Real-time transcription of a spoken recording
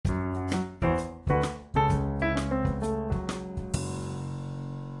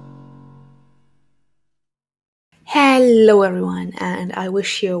Hello, everyone, and I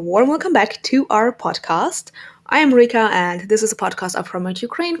wish you a warm welcome back to our podcast. I am Rika, and this is a podcast of Promote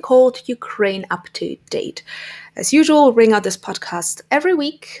Ukraine called Ukraine Up to Date. As usual, we bring out this podcast every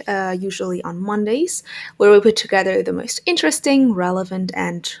week, usually on Mondays, where we put together the most interesting, relevant,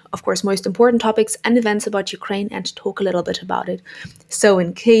 and, of course, most important topics and events about Ukraine and talk a little bit about it. So,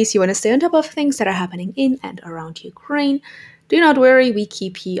 in case you want to stay on top of things that are happening in and around Ukraine, do not worry, we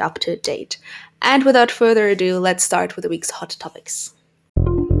keep you up to date. And without further ado, let's start with the week's hot topics.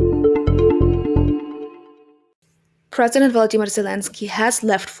 President Volodymyr Zelensky has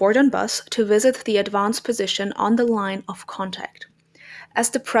left for Donbas to visit the advanced position on the line of contact.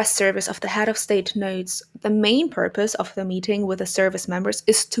 As the press service of the head of state notes, the main purpose of the meeting with the service members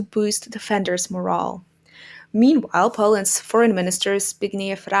is to boost defenders' morale. Meanwhile, Poland's foreign minister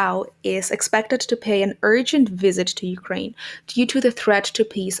Zbigniew Rau is expected to pay an urgent visit to Ukraine due to the threat to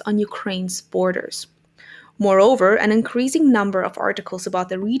peace on Ukraine's borders. Moreover, an increasing number of articles about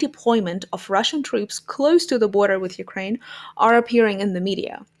the redeployment of Russian troops close to the border with Ukraine are appearing in the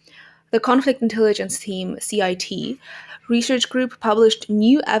media. The conflict intelligence team, CIT, research group published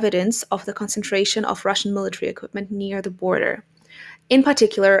new evidence of the concentration of Russian military equipment near the border. In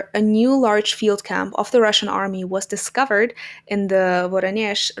particular, a new large field camp of the Russian army was discovered in the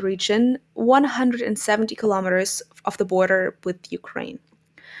Voronezh region, 170 kilometers of the border with Ukraine.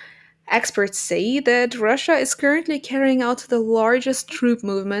 Experts say that Russia is currently carrying out the largest troop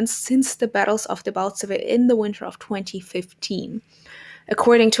movements since the battles of Debaltseve in the winter of 2015.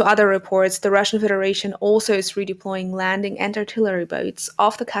 According to other reports, the Russian Federation also is redeploying landing and artillery boats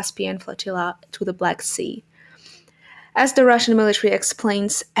off the Caspian flotilla to the Black Sea. As the Russian military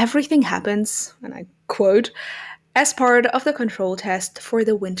explains, everything happens, and I quote, as part of the control test for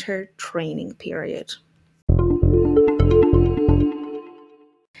the winter training period.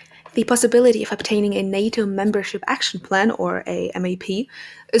 The possibility of obtaining a NATO Membership Action Plan, or a MAP,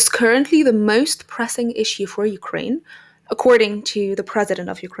 is currently the most pressing issue for Ukraine, according to the president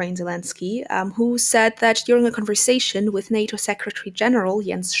of Ukraine, Zelensky, who said that during a conversation with NATO Secretary General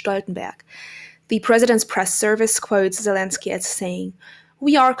Jens Stoltenberg. The president's press service quotes Zelensky as saying,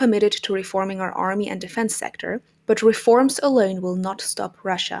 "We are committed to reforming our army and defense sector, but reforms alone will not stop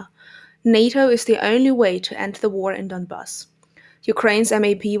Russia. NATO is the only way to end the war in Donbas. Ukraine's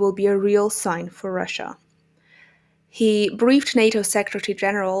MAP will be a real sign for Russia." He briefed NATO Secretary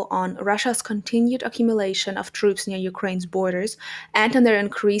General on Russia's continued accumulation of troops near Ukraine's borders and on their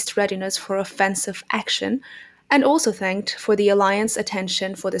increased readiness for offensive action, and also thanked for the alliance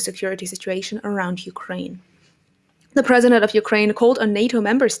attention for the security situation around Ukraine. The president of Ukraine called on NATO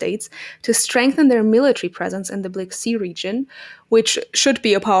member states to strengthen their military presence in the Black Sea region, which should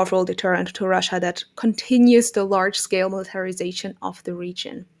be a powerful deterrent to Russia that continues the large-scale militarization of the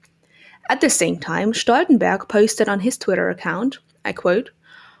region. At the same time, Stoltenberg posted on his Twitter account, I quote,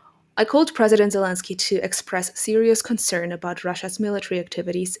 "I called President Zelensky to express serious concern about Russia's military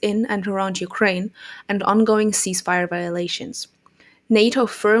activities in and around Ukraine and ongoing ceasefire violations. NATO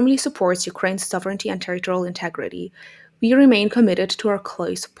firmly supports Ukraine's sovereignty and territorial integrity. We remain committed to our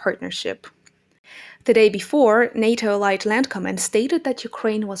close partnership." The day before, NATO Allied Land Command stated that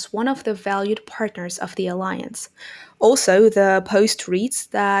Ukraine was one of the valued partners of the alliance. Also, the post reads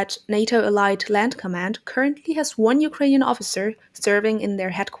that NATO Allied Land Command currently has one Ukrainian officer serving in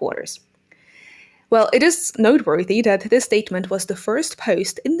their headquarters. Well, it is noteworthy that this statement was the first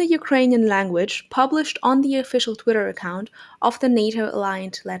post in the Ukrainian language published on the official Twitter account of the NATO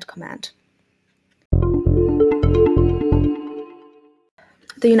Allied Land Command.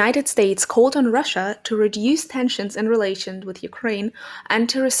 The United States called on Russia to reduce tensions in relations with Ukraine and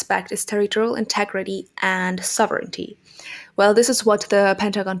to respect its territorial integrity and sovereignty. Well, this is what the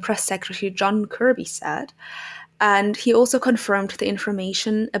Pentagon Press Secretary John Kirby said. And he also confirmed the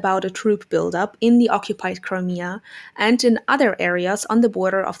information about a troop buildup in the occupied Crimea and in other areas on the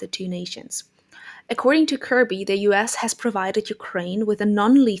border of the two nations. According to Kirby, the US has provided Ukraine with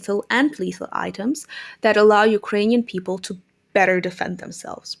non-lethal and lethal items that allow Ukrainian people to better defend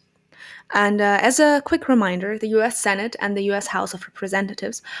themselves. And as a quick reminder, the US Senate and the US House of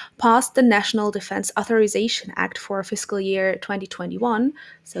Representatives passed the National Defense Authorization Act for fiscal year 2021,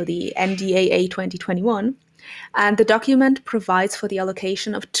 so the NDAA 2021, and the document provides for the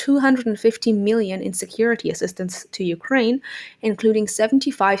allocation of $250 million in security assistance to Ukraine, including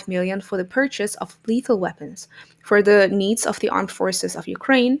 $75 million for the purchase of lethal weapons for the needs of the armed forces of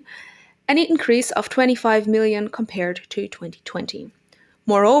Ukraine, an increase of $25 million compared to 2020.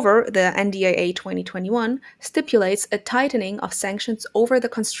 Moreover, the NDAA 2021 stipulates a tightening of sanctions over the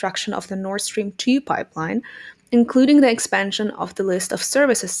construction of the Nord Stream 2 pipeline, including the expansion of the list of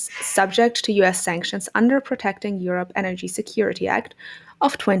services subject to US sanctions under Protecting Europe Energy Security Act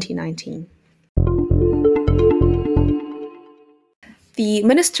of 2019. The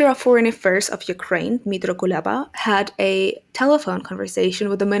Minister of Foreign Affairs of Ukraine, Dmytro Kuleba, had a telephone conversation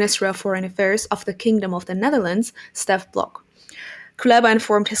with the Minister of Foreign Affairs of the Kingdom of the Netherlands, Stef Blok. Kuleba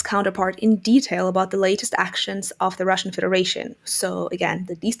informed his counterpart in detail about the latest actions of the Russian Federation. So, again,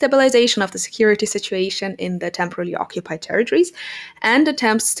 the destabilization of the security situation in the temporarily occupied territories and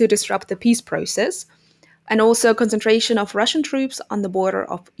attempts to disrupt the peace process, and also concentration of Russian troops on the border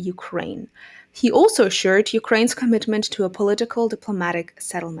of Ukraine. He also assured Ukraine's commitment to a political diplomatic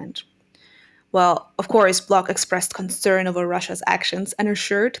settlement. Well, of course, Blok expressed concern over Russia's actions and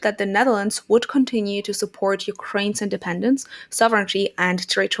assured that the Netherlands would continue to support Ukraine's independence, sovereignty, and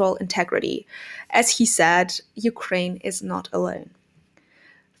territorial integrity. As he said, Ukraine is not alone.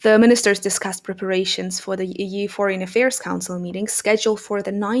 The ministers discussed preparations for the EU Foreign Affairs Council meeting scheduled for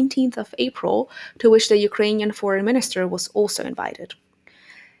the 19th of April, to which the Ukrainian foreign minister was also invited.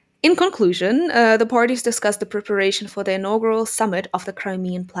 In conclusion, the parties discussed the preparation for the inaugural summit of the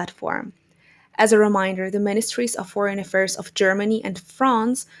Crimean Platform. As a reminder, the Ministries of Foreign Affairs of Germany and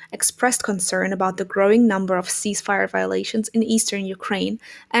France expressed concern about the growing number of ceasefire violations in eastern Ukraine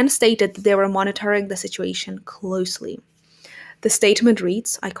and stated that they were monitoring the situation closely. The statement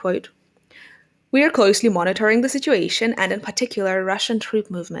reads, I quote, "We are closely monitoring the situation and in particular Russian troop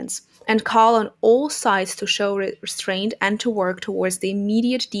movements, and call on all sides to show restraint and to work towards the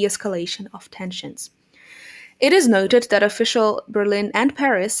immediate de-escalation of tensions." It is noted that official Berlin and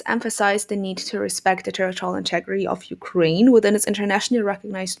Paris emphasized the need to respect the territorial integrity of Ukraine within its internationally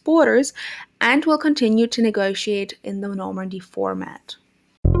recognized borders and will continue to negotiate in the Normandy format.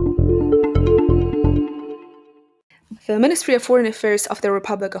 The Ministry of Foreign Affairs of the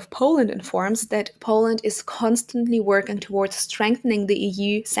Republic of Poland informs that Poland is constantly working towards strengthening the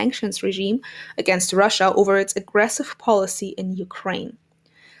EU sanctions regime against Russia over its aggressive policy in Ukraine.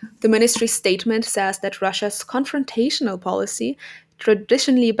 The ministry's statement says that Russia's confrontational policy,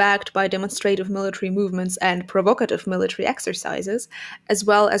 traditionally backed by demonstrative military movements and provocative military exercises, as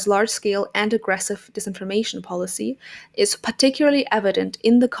well as large-scale and aggressive disinformation policy, is particularly evident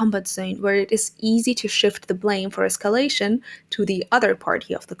in the combat zone, where it is easy to shift the blame for escalation to the other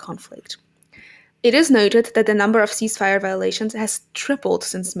party of the conflict. It is noted that the number of ceasefire violations has tripled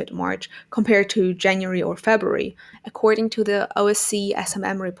since mid-March compared to January or February, according to the OSCE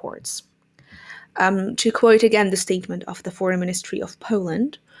SMM reports. To quote again the statement of the Foreign Ministry of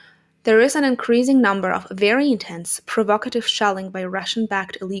Poland, "There is an increasing number of very intense, provocative shelling by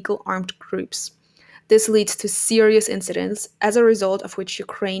Russian-backed illegal armed groups. This leads to serious incidents, as a result of which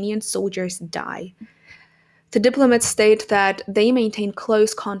Ukrainian soldiers die." The diplomats state that they maintain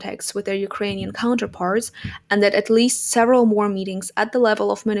close contacts with their Ukrainian counterparts and that at least several more meetings at the level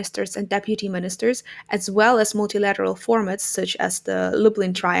of ministers and deputy ministers, as well as multilateral formats such as the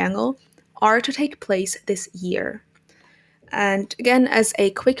Lublin Triangle, are to take place this year. And again, as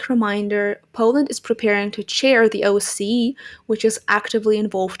a quick reminder, Poland is preparing to chair the OSCE, which is actively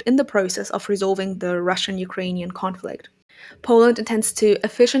involved in the process of resolving the Russian-Ukrainian conflict. Poland intends to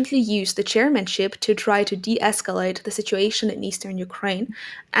efficiently use the chairmanship to try to de-escalate the situation in eastern Ukraine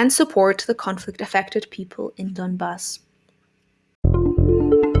and support the conflict-affected people in Donbas.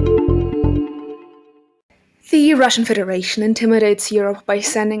 The Russian Federation intimidates Europe by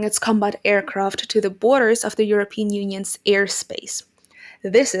sending its combat aircraft to the borders of the European Union's airspace.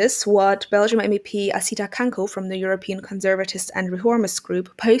 This is what Belgium MEP Asita Kanko from the European Conservatists and Reformists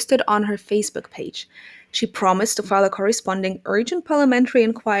group posted on her Facebook page. She promised to file a corresponding urgent parliamentary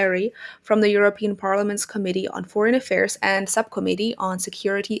inquiry from the European Parliament's Committee on Foreign Affairs and Subcommittee on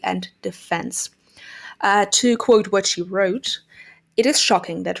Security and Defense. To quote what she wrote, "It is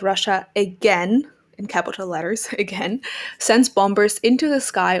shocking that Russia again, in capital letters, again, sends bombers into the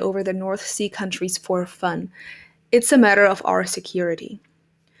sky over the North Sea countries for fun. It's a matter of our security."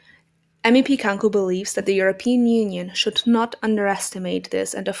 MEP Kanko believes that the European Union should not underestimate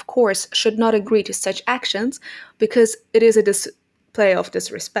this and, of course, should not agree to such actions because it is a display of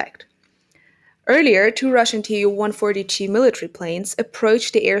disrespect. Earlier, two Russian Tu-142 military planes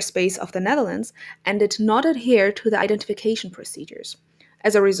approached the airspace of the Netherlands and did not adhere to the identification procedures.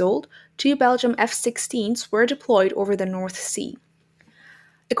 As a result, two Belgian F-16s were deployed over the North Sea.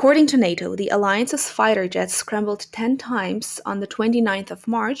 According to NATO, the alliance's fighter jets scrambled 10 times on the 29th of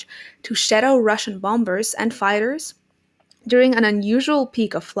March to shadow Russian bombers and fighters during an unusual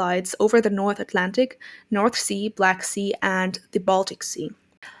peak of flights over the North Atlantic, North Sea, Black Sea, and the Baltic Sea.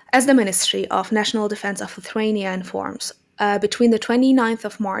 As the Ministry of National Defense of Lithuania informs, between the 29th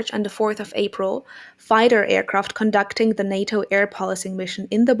of March and the 4th of April, fighter aircraft conducting the NATO air policing mission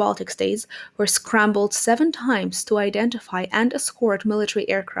in the Baltic states were scrambled 7 times to identify and escort military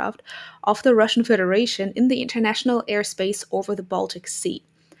aircraft of the Russian Federation in the international airspace over the Baltic Sea.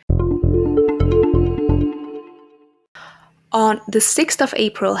 On the 6th of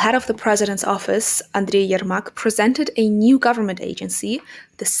April, head of the President's office, Andriy Yermak, presented a new government agency,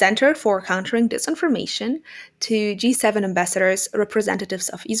 the Center for Countering Disinformation, to G7 ambassadors, representatives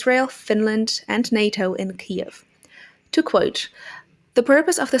of Israel, Finland, and NATO in Kiev. To quote, "The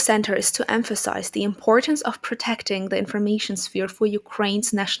purpose of the center is to emphasize the importance of protecting the information sphere for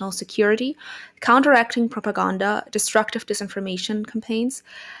Ukraine's national security, counteracting propaganda, destructive disinformation campaigns,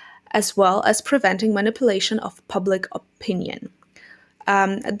 as well as preventing manipulation of public opinion."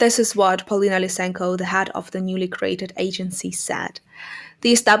 This is what Polina Lysenko, the head of the newly created agency, said.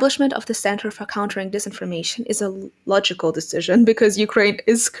 The establishment of the Center for Countering Disinformation is a logical decision because Ukraine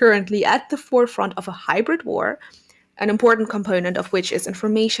is currently at the forefront of a hybrid war, an important component of which is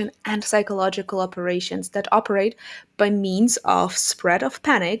information and psychological operations that operate by means of spread of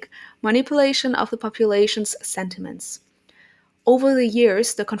panic, manipulation of the population's sentiments. Over the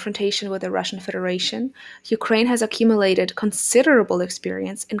years, the confrontation with the Russian Federation, Ukraine has accumulated considerable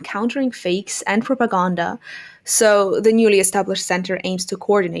experience in countering fakes and propaganda, so the newly established center aims to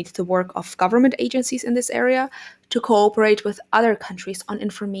coordinate the work of government agencies in this area to cooperate with other countries on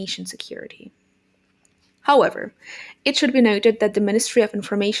information security. However, it should be noted that the Ministry of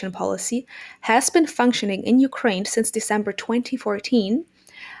Information Policy has been functioning in Ukraine since December 2014,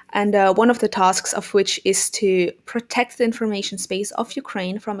 and one of the tasks of which is to protect the information space of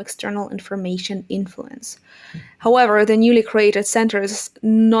Ukraine from external information influence. However, the newly created center is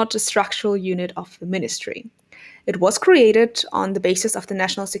not a structural unit of the ministry. It was created on the basis of the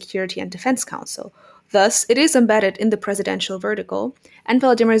National Security and Defense Council. Thus, it is embedded in the presidential vertical, and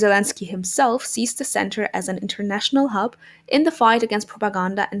Volodymyr Zelensky himself sees the center as an international hub in the fight against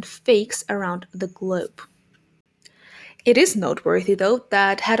propaganda and fakes around the globe. It is noteworthy, though,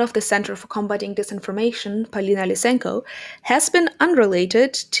 that head of the Center for Combating Disinformation, Polina Lysenko, has been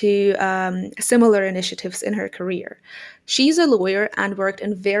unrelated to similar initiatives in her career. She's a lawyer and worked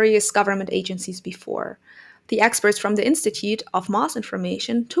in various government agencies before. The experts from the Institute of Mass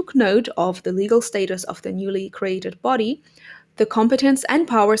Information took note of the legal status of the newly created body, the competence and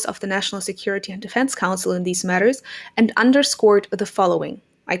powers of the National Security and Defense Council in these matters, and underscored the following,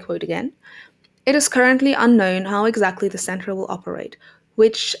 I quote again, "It is currently unknown how exactly the center will operate,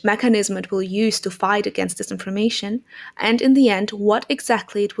 which mechanism it will use to fight against disinformation, and in the end, what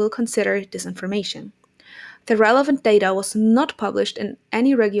exactly it will consider disinformation. The relevant data was not published in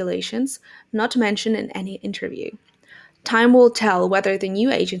any regulations, not mentioned in any interview. Time will tell whether the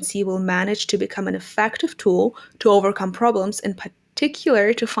new agency will manage to become an effective tool to overcome problems, in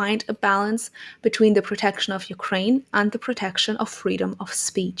particular to find a balance between the protection of Ukraine and the protection of freedom of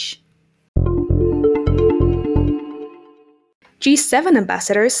speech." G7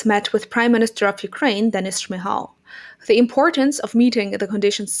 ambassadors met with Prime Minister of Ukraine, Denis Shmyhal. The importance of meeting the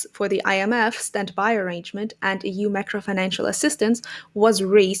conditions for the IMF standby arrangement and EU macrofinancial assistance was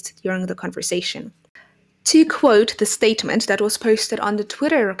raised during the conversation. To quote the statement that was posted on the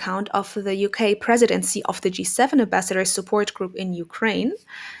Twitter account of the UK presidency of the G7 Ambassadors Support Group in Ukraine,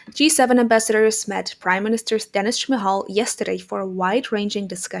 G7 ambassadors met Prime Minister Denis Shmyhal yesterday for a wide-ranging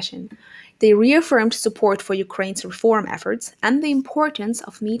discussion. They reaffirmed support for Ukraine's reform efforts and the importance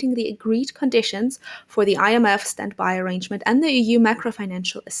of meeting the agreed conditions for the IMF standby arrangement and the EU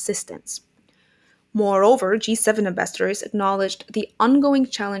macrofinancial assistance. Moreover, G7 ambassadors acknowledged the ongoing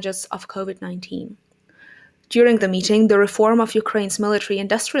challenges of COVID-19. During the meeting, the reform of Ukraine's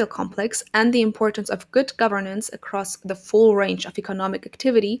military-industrial complex and the importance of good governance across the full range of economic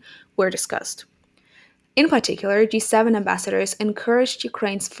activity were discussed. In particular, G7 ambassadors encouraged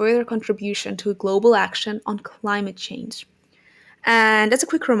Ukraine's further contribution to global action on climate change. And as a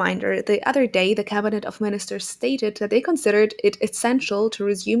quick reminder, the other day, the Cabinet of Ministers stated that they considered it essential to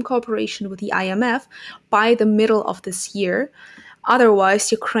resume cooperation with the IMF by the middle of this year.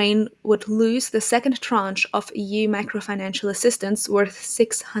 Otherwise, Ukraine would lose the second tranche of EU macrofinancial assistance worth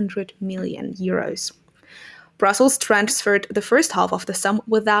 600 million euros. Brussels transferred the first half of the sum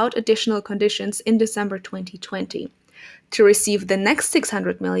without additional conditions in December 2020. To receive the next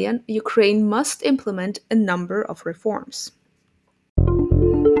 600 million, Ukraine must implement a number of reforms.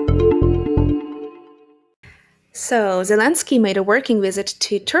 So, Zelensky made a working visit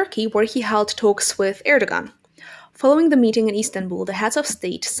to Turkey where he held talks with Erdogan. Following the meeting in Istanbul, the heads of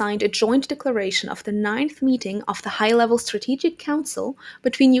state signed a joint declaration of the 9th meeting of the High-Level Strategic Council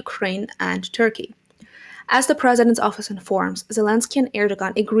between Ukraine and Turkey. As the president's office informs, Zelensky and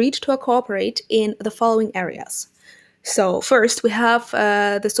Erdogan agreed to cooperate in the following areas. So, first, we have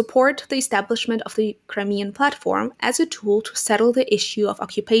the support to the establishment of the Crimean platform as a tool to settle the issue of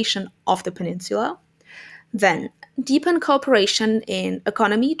occupation of the peninsula. Then, deepen cooperation in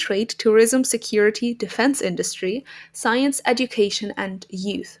economy, trade, tourism, security, defense industry, science, education, and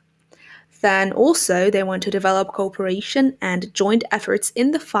youth. Then also, they want to develop cooperation and joint efforts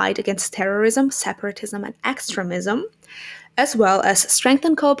in the fight against terrorism, separatism, and extremism, as well as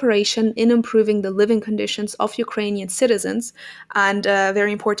strengthen cooperation in improving the living conditions of Ukrainian citizens, and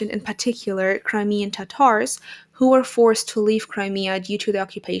very important in particular, Crimean Tatars, who were forced to leave Crimea due to the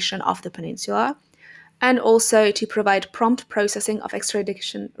occupation of the peninsula, and also to provide prompt processing of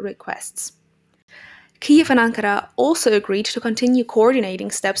extradition requests. Kyiv and Ankara also agreed to continue coordinating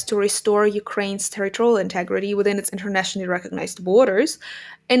steps to restore Ukraine's territorial integrity within its internationally recognized borders,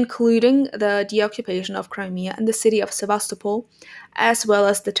 including the deoccupation of Crimea and the city of Sevastopol, as well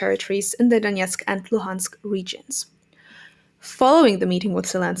as the territories in the Donetsk and Luhansk regions. Following the meeting with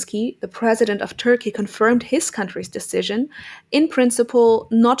Zelensky, the president of Turkey confirmed his country's decision, in principle,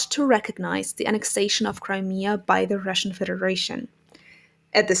 not to recognize the annexation of Crimea by the Russian Federation.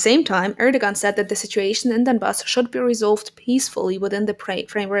 At the same time, Erdogan said that the situation in Donbass should be resolved peacefully within the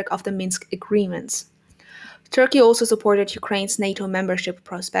framework of the Minsk agreements. Turkey also supported Ukraine's NATO membership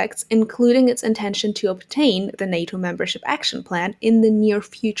prospects, including its intention to obtain the NATO membership action plan in the near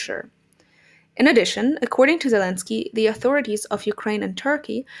future. In addition, according to Zelensky, the authorities of Ukraine and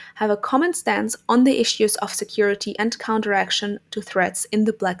Turkey have a common stance on the issues of security and counteraction to threats in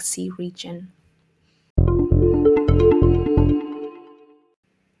the Black Sea region.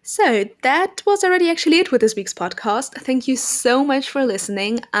 So that was already actually it with this week's podcast. Thank you so much for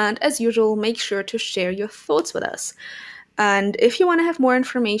listening, and as usual, make sure to share your thoughts with us. And if you want to have more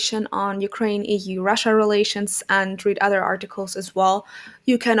information on Ukraine, EU, Russia relations and read other articles as well,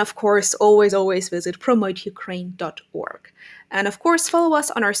 you can, of course, always visit promoteukraine.org. And of course, follow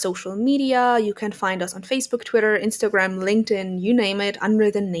us on our social media. You can find us on Facebook, Twitter, Instagram, LinkedIn, you name it,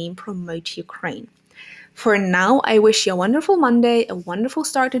 under the name Promote Ukraine. For now, I wish you a wonderful Monday, a wonderful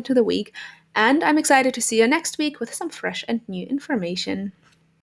start into the week, and I'm excited to see you next week with some fresh and new information.